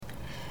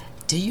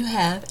Do you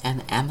have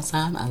an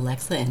Amazon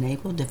Alexa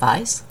enabled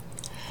device?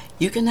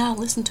 You can now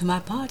listen to my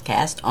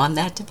podcast on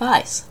that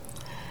device.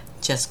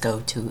 Just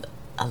go to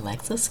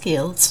Alexa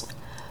Skills,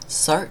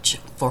 search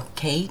for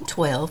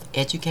K-12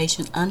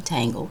 Education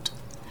Untangled,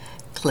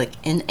 click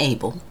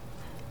Enable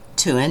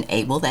to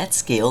enable that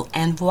skill,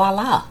 and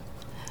voila!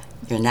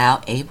 You're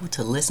now able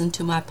to listen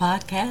to my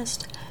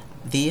podcast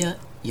via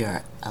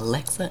your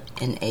Alexa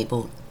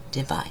enabled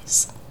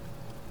device.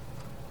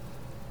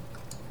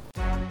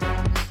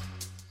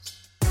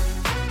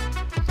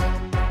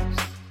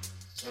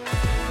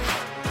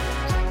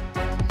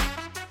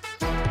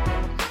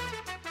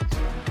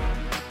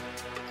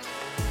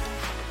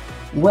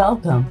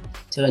 Welcome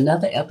to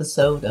another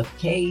episode of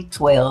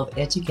K-12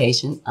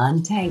 Education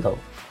Untangled.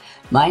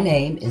 My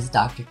name is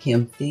Dr.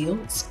 Kim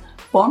Fields,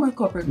 former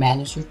corporate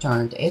manager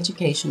turned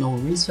educational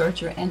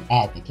researcher and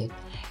advocate,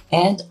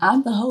 and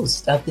I'm the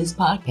host of this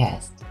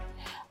podcast.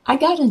 I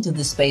got into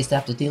this space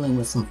after dealing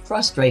with some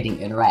frustrating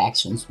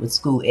interactions with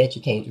school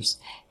educators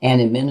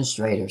and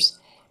administrators,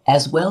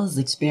 as well as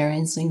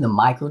experiencing the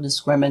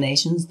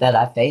micro-discriminations that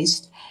I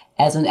faced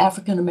as an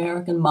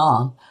African-American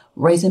mom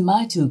raising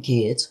my two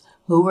kids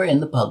who were in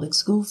the public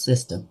school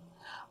system.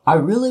 I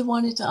really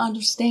wanted to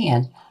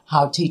understand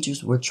how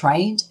teachers were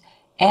trained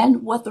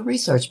and what the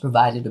research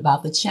provided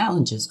about the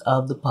challenges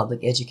of the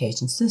public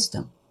education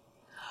system.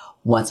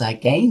 Once I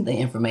gained the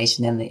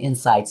information and the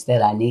insights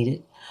that I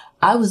needed,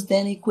 I was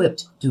then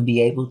equipped to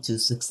be able to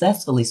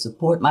successfully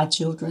support my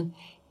children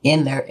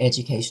in their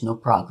educational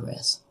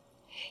progress.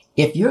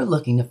 If you're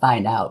looking to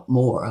find out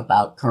more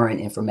about current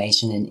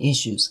information and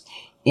issues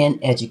in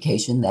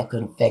education that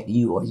could affect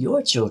you or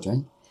your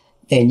children,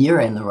 then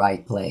you're in the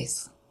right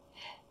place.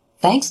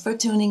 Thanks for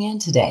tuning in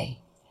today.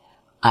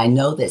 I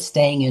know that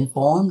staying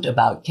informed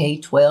about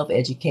K-12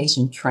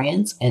 education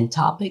trends and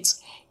topics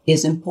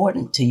is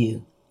important to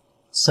you,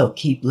 so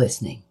keep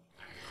listening.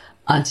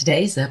 On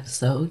today's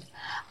episode,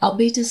 I'll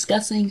be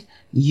discussing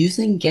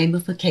using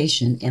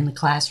gamification in the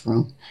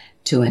classroom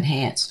to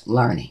enhance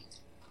learning.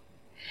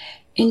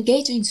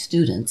 Engaging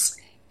students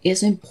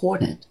is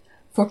important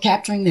for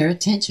capturing their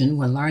attention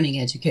when learning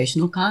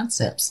educational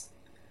concepts.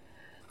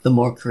 The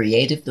more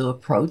creative the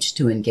approach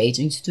to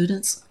engaging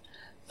students,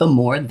 the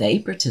more they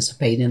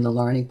participate in the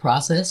learning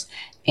process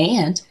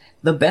and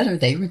the better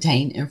they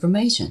retain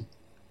information.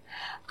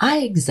 I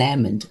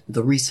examined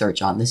the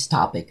research on this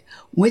topic,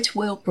 which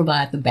will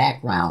provide the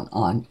background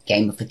on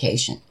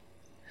gamification.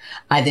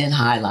 I then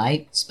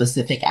highlight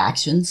specific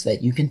actions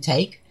that you can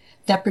take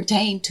that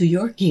pertain to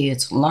your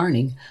kids'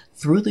 learning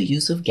through the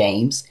use of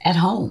games at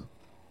home.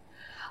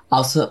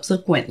 I'll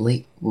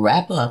subsequently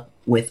wrap up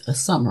with a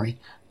summary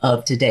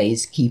of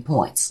today's key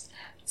points.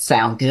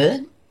 Sound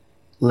good?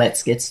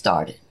 Let's get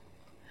started.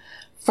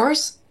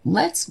 First,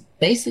 let's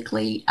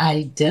basically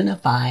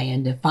identify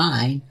and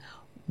define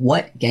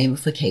what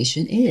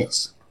gamification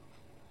is.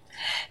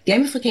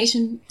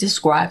 Gamification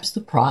describes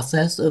the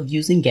process of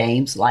using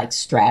games like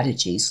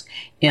strategies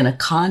in a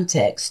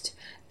context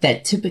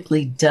that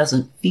typically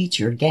doesn't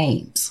feature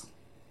games.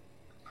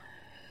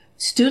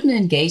 Student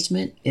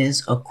engagement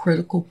is a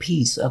critical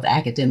piece of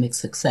academic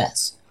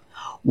success.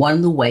 One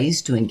of the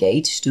ways to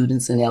engage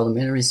students in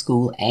elementary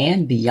school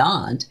and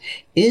beyond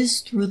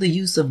is through the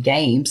use of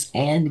games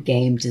and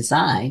game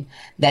design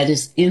that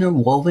is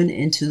interwoven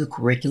into the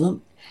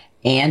curriculum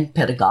and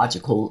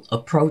pedagogical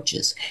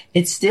approaches.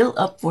 It's still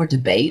up for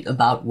debate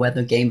about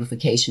whether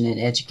gamification in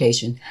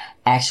education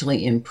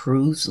actually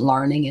improves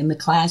learning in the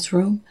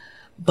classroom,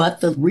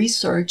 but the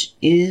research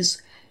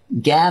is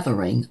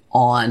gathering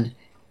on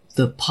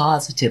the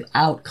positive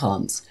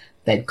outcomes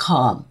that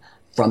come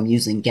from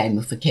using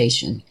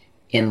gamification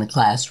in the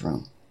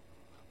classroom.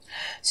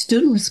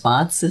 Student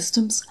response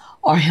systems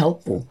are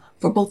helpful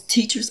for both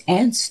teachers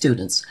and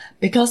students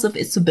because of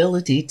its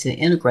ability to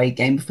integrate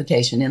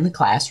gamification in the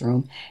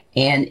classroom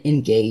and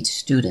engage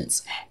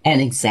students. An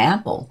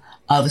example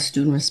of a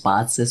student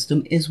response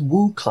system is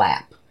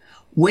WooClap,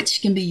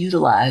 which can be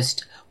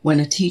utilized when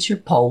a teacher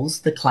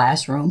polls the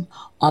classroom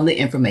on the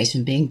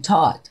information being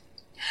taught.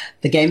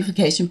 The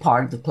gamification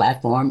part of the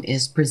platform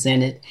is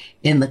presented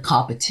in the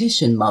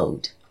competition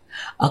mode.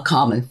 A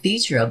common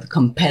feature of the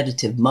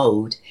competitive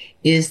mode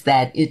is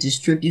that it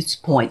distributes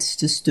points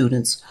to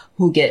students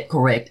who get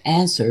correct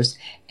answers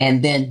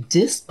and then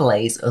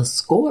displays a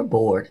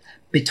scoreboard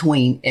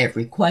between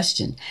every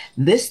question.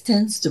 This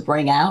tends to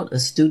bring out a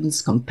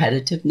student's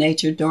competitive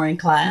nature during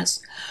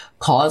class,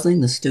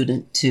 causing the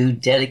student to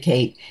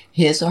dedicate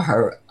his or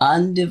her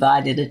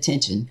undivided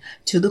attention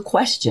to the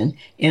question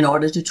in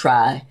order to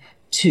try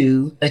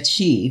to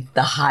achieve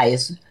the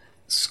highest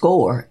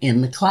score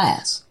in the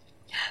class.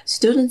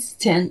 Students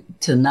tend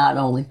to not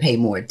only pay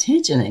more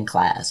attention in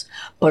class,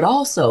 but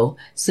also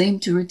seem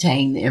to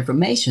retain the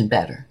information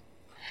better.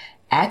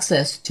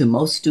 Access to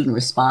most student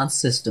response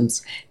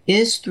systems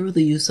is through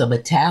the use of a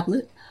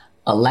tablet,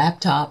 a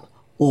laptop,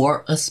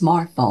 or a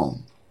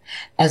smartphone.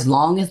 As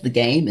long as the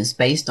game is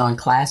based on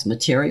class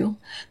material,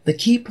 the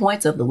key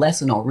points of the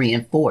lesson are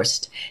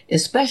reinforced,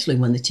 especially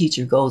when the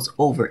teacher goes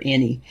over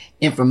any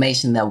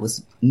information that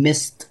was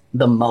missed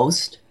the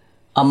most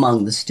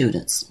among the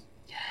students.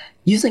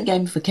 Using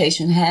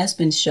gamification has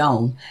been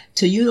shown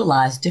to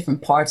utilize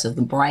different parts of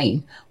the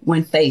brain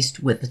when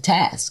faced with a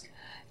task.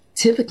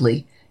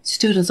 Typically,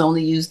 students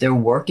only use their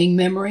working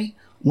memory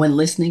when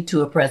listening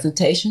to a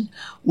presentation,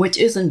 which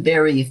isn't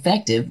very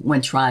effective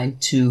when trying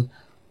to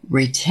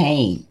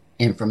retain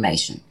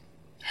information.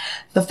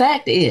 The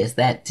fact is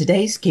that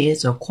today's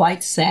kids are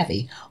quite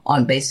savvy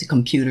on basic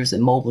computers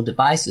and mobile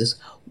devices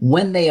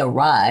when they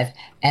arrive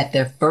at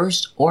their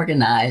first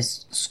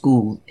organized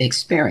school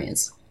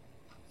experience,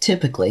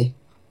 typically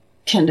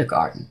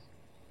kindergarten.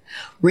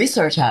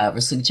 Research,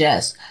 however,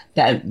 suggests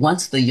that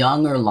once the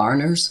younger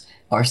learners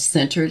are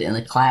centered in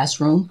the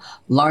classroom,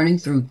 learning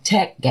through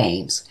tech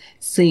games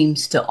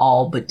seems to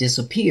all but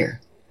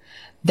disappear.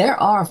 There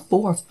are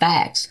 4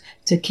 facts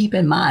to keep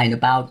in mind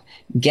about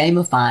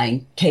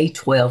gamifying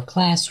K-12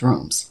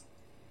 classrooms.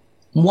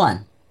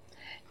 1.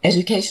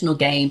 Educational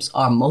games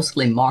are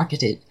mostly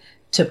marketed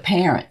to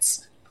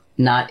parents,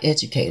 not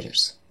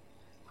educators.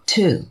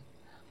 2.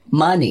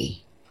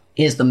 Money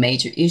is the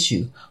major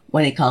issue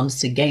when it comes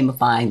to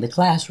gamifying the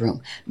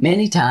classroom.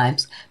 Many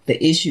times,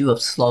 the issue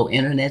of slow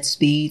internet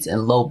speeds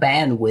and low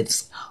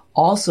bandwidths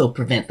also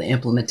prevent the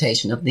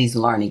implementation of these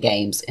learning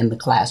games in the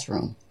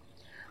classroom.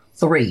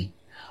 3.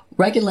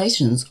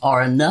 Regulations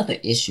are another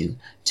issue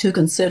to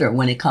consider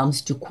when it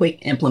comes to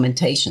quick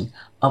implementation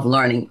of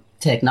learning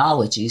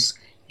technologies,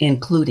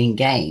 including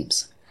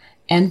games.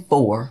 And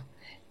 4,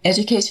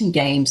 education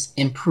games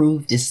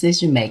improve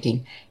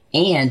decision-making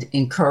and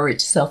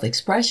encourage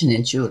self-expression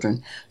in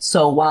children.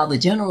 So while the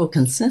general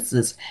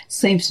consensus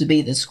seems to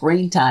be that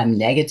screen time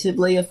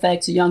negatively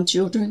affects young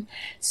children,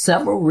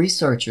 several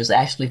researchers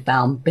actually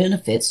found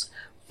benefits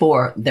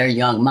for their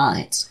young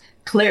minds.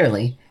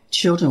 Clearly,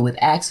 children with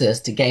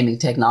access to gaming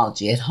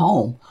technology at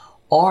home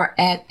are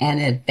at an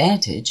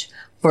advantage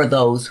for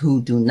those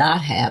who do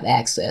not have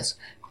access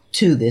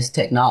to this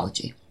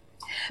technology.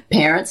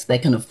 Parents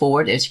that can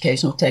afford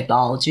educational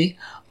technology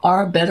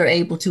are better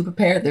able to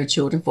prepare their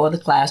children for the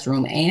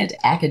classroom and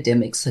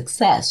academic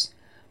success,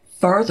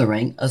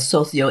 furthering a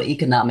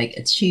socioeconomic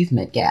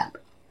achievement gap.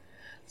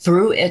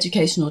 Through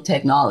educational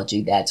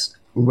technology that's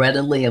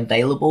readily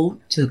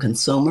available to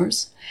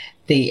consumers,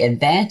 the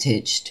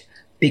advantaged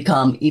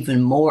become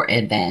even more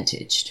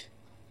advantaged,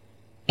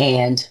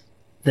 and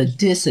the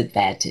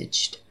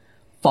disadvantaged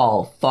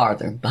fall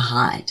farther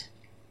behind.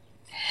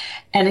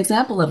 An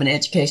example of an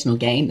educational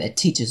game that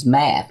teaches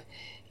math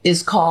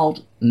is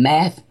called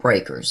Math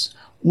Breakers,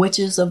 which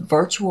is a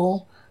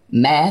virtual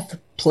math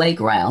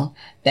playground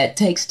that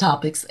takes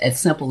topics as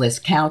simple as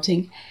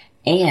counting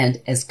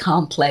and as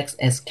complex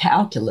as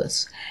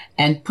calculus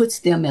and puts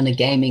them in a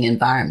gaming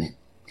environment.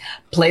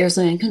 Players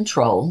are in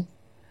control,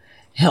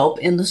 help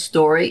in the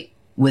story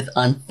with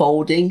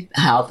unfolding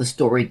how the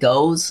story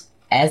goes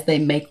as they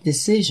make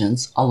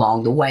decisions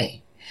along the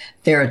way.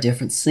 There are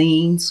different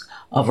scenes,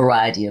 a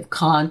variety of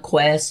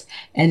conquests,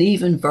 and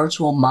even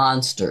virtual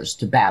monsters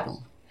to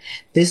battle.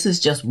 This is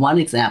just one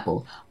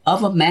example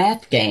of a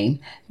math game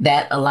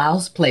that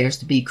allows players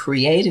to be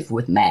creative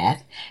with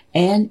math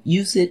and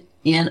use it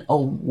in a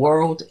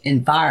world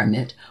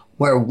environment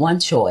where one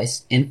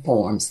choice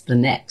informs the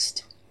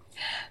next.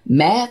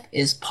 Math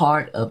is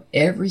part of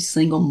every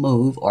single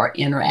move or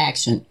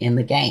interaction in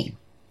the game.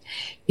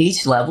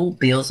 Each level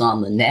builds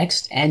on the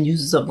next and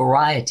uses a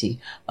variety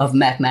of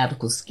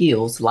mathematical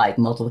skills like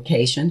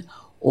multiplication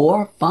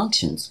or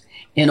functions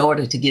in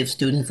order to give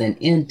students an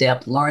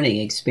in-depth learning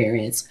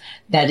experience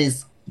that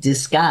is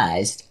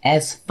disguised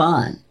as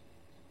fun.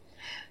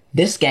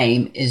 This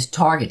game is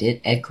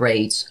targeted at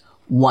grades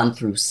 1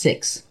 through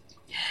 6.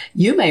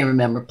 You may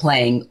remember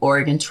playing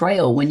Oregon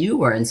Trail when you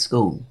were in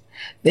school.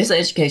 This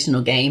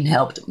educational game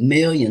helped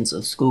millions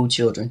of school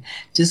children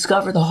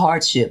discover the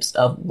hardships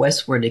of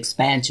westward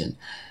expansion,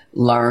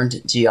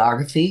 learned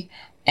geography,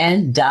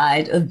 and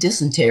died of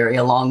dysentery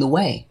along the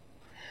way.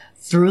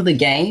 Through the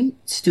game,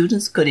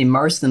 students could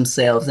immerse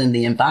themselves in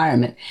the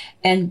environment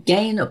and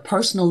gain a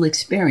personal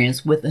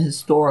experience with a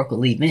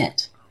historical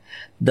event.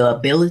 The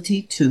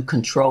ability to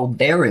control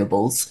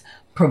variables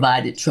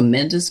provided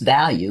tremendous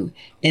value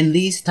in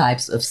these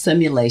types of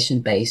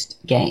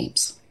simulation-based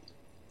games.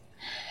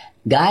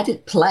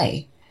 Guided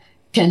play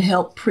can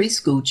help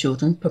preschool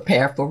children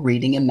prepare for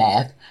reading and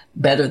math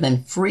better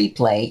than free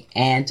play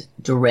and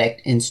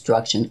direct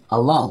instruction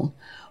alone,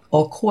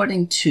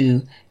 according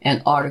to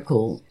an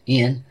article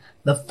in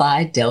the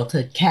Phi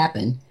Delta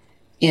Kappan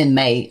in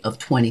May of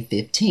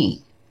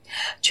 2015.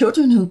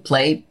 Children who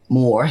play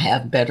more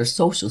have better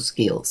social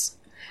skills,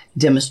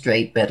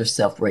 demonstrate better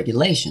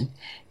self-regulation,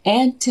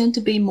 and tend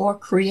to be more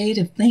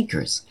creative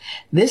thinkers.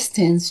 This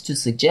tends to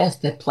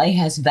suggest that play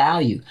has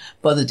value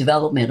for the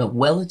development of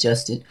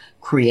well-adjusted,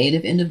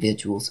 creative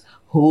individuals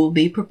who will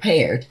be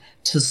prepared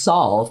to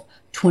solve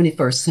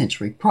 21st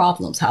century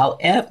problems.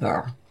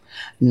 However,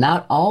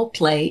 not all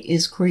play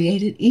is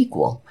created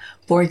equal.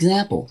 For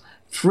example,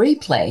 free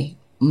play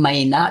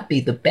may not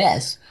be the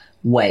best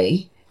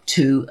way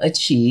to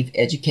achieve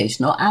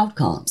educational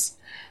outcomes.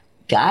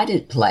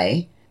 Guided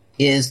play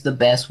is the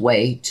best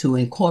way to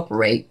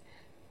incorporate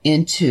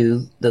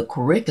into the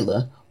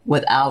curricula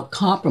without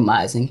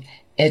compromising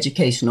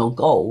educational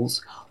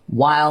goals,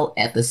 while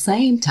at the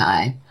same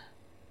time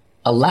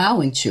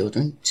allowing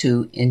children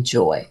to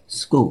enjoy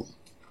school.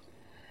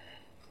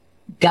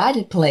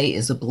 Guided play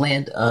is a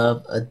blend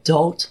of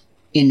adult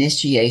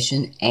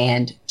initiation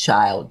and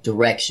child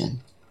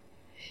direction.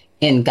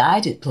 In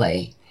guided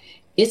play,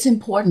 it's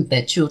important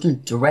that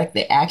children direct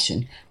the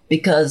action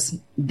because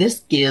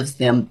this gives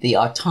them the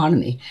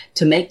autonomy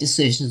to make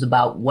decisions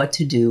about what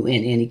to do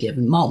in any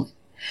given moment.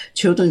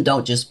 Children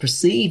don't just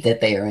perceive that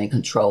they are in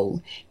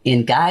control.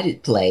 In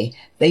guided play,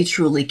 they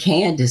truly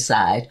can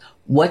decide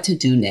what to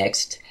do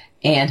next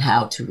and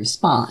how to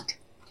respond.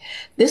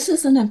 This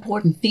is an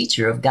important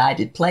feature of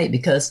guided play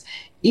because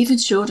even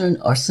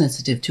children are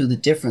sensitive to the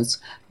difference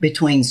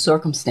between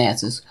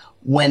circumstances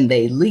when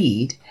they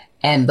lead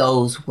and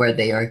those where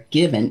they are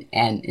given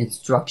an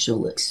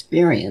instructional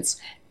experience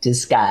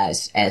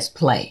disguised as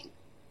play.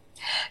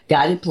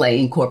 Guided play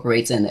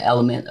incorporates an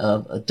element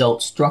of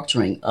adult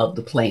structuring of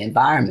the play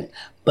environment,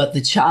 but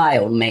the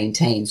child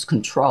maintains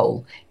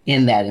control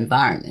in that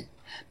environment.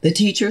 The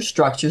teacher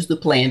structures the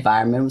play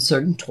environment with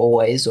certain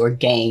toys or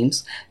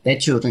games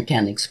that children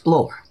can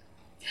explore.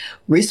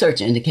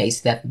 Research indicates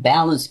that the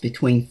balance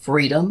between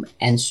freedom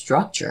and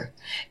structure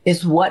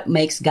is what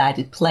makes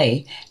guided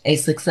play a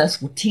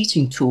successful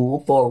teaching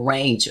tool for a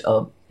range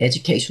of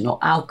educational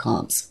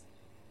outcomes.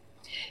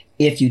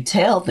 If you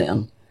tell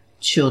them,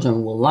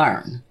 children will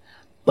learn.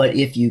 But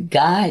if you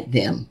guide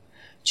them,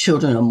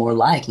 children are more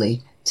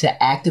likely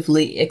to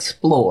actively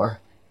explore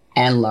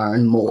and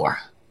learn more.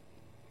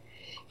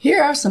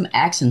 Here are some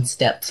action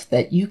steps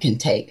that you can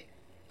take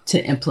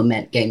to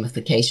implement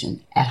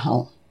gamification at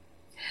home.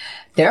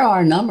 There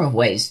are a number of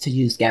ways to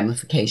use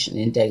gamification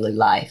in daily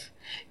life.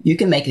 You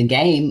can make a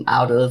game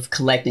out of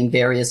collecting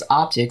various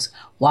objects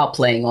while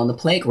playing on the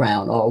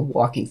playground or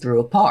walking through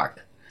a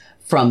park.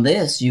 From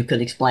this, you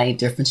could explain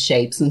different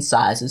shapes and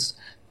sizes,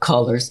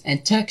 colors,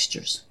 and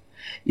textures.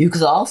 You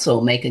could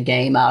also make a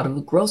game out of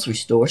a grocery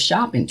store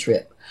shopping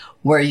trip,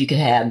 where you could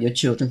have your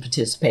children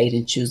participate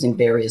in choosing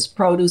various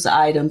produce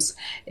items,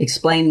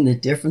 explaining the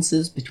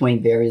differences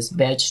between various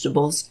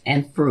vegetables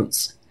and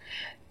fruits.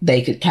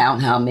 They could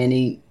count how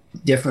many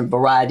different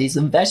varieties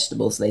of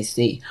vegetables they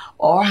see,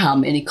 or how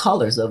many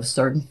colors of a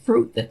certain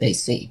fruit that they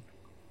see.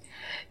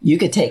 You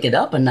could take it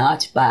up a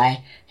notch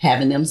by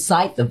having them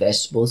cite the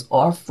vegetables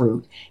or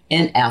fruit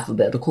in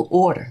alphabetical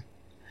order.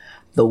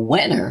 The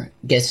winner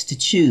gets to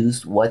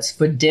choose what's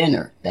for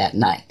dinner that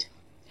night.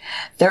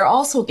 There are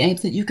also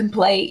games that you can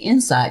play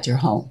inside your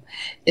home,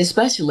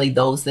 especially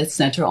those that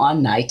center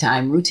on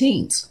nighttime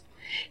routines.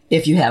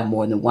 If you have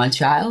more than one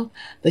child,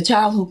 the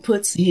child who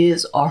puts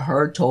his or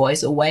her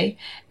toys away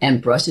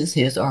and brushes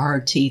his or her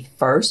teeth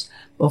first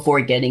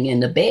before getting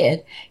into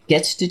bed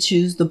gets to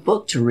choose the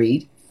book to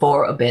read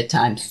for a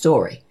bedtime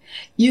story.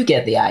 You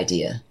get the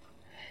idea.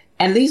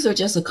 And these are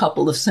just a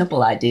couple of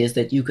simple ideas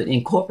that you could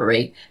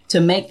incorporate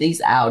to make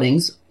these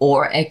outings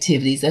or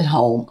activities at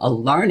home a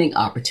learning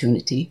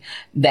opportunity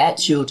that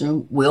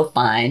children will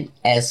find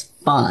as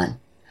fun,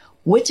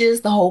 which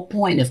is the whole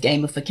point of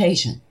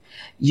gamification.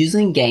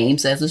 Using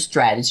games as a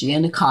strategy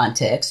in a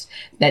context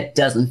that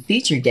doesn't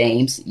feature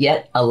games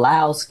yet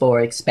allows for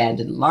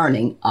expanded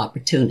learning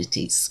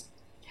opportunities.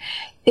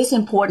 It's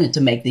important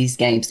to make these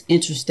games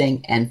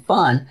interesting and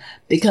fun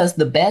because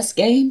the best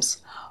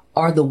games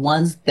are the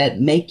ones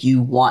that make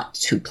you want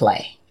to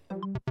play.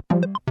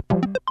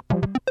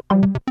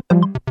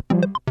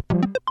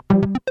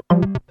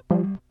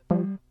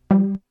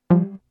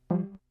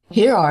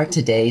 Here are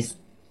today's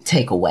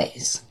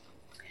takeaways.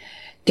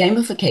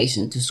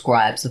 Gamification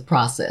describes the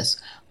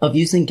process of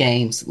using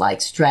games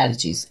like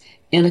strategies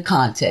in a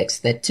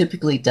context that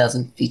typically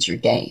doesn't feature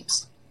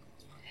games.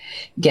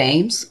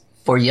 Games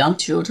for young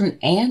children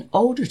and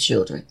older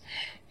children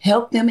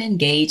help them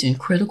engage in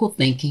critical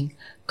thinking,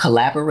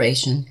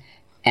 collaboration,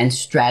 and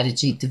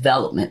strategy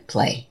development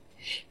play.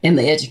 In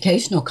the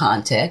educational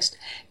context,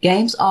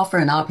 games offer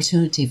an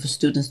opportunity for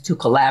students to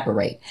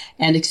collaborate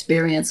and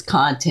experience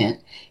content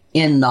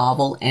in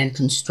novel and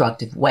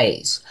constructive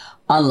ways.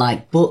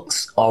 Unlike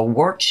books or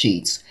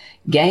worksheets,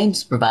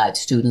 games provide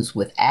students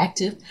with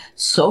active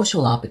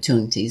social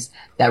opportunities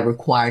that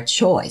require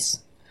choice,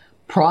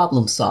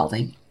 problem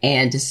solving,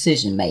 and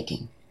decision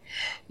making.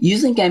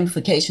 Using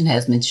gamification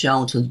has been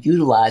shown to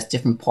utilize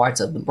different parts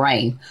of the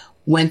brain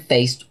when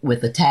faced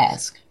with a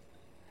task.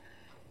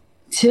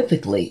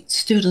 Typically,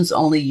 students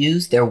only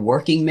use their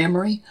working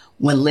memory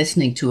when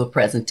listening to a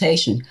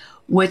presentation,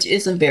 which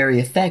isn't very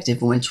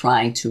effective when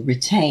trying to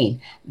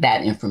retain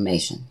that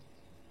information.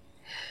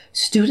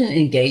 Student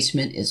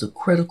engagement is a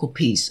critical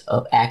piece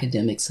of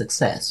academic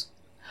success.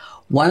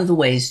 One of the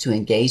ways to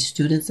engage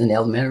students in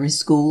elementary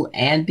school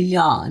and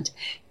beyond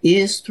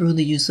is through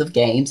the use of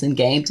games and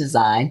game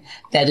design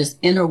that is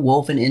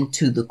interwoven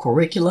into the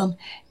curriculum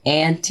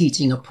and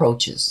teaching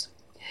approaches.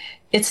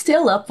 It's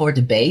still up for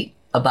debate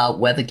about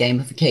whether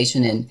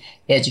gamification in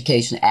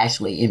education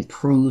actually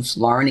improves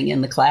learning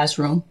in the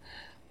classroom,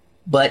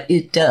 but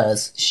it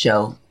does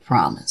show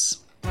promise.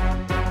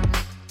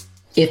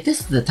 If this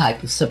is the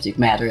type of subject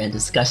matter and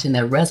discussion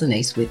that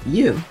resonates with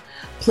you,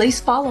 please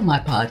follow my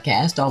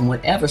podcast on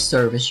whatever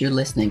service you're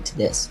listening to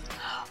this.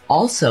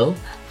 Also,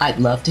 I'd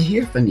love to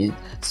hear from you,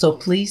 so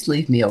please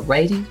leave me a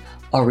rating,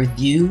 a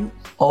review,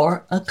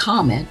 or a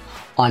comment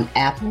on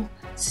Apple,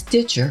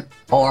 Stitcher,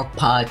 or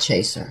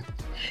Podchaser.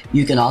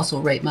 You can also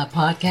rate my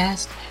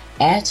podcast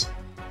at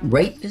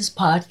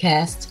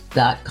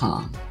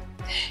ratethispodcast.com.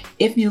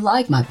 If you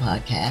like my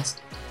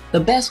podcast, the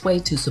best way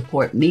to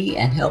support me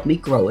and help me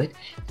grow it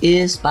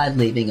is by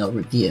leaving a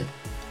review.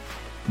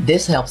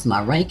 This helps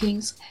my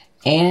rankings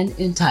and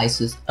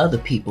entices other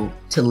people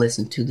to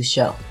listen to the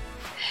show.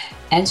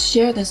 And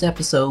share this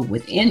episode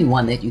with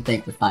anyone that you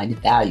think would find it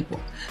valuable.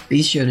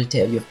 Be sure to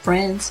tell your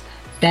friends,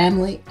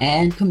 family,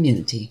 and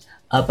community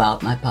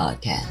about my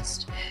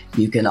podcast.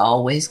 You can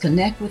always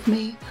connect with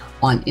me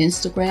on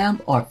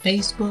Instagram or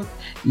Facebook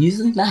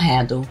using the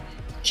handle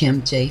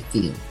Kim J.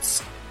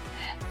 Fields.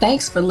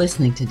 Thanks for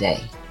listening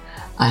today.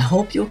 I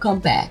hope you'll come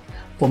back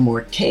for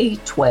more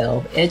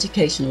K-12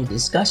 educational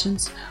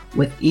discussions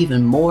with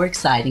even more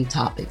exciting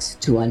topics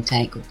to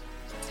untangle.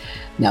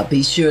 Now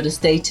be sure to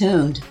stay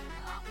tuned.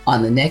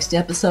 On the next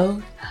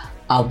episode,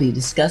 I'll be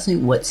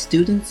discussing what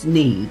students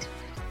need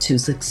to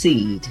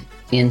succeed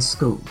in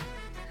school.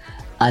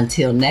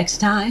 Until next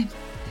time,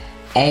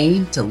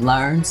 aim to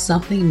learn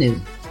something new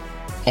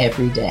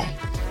every day.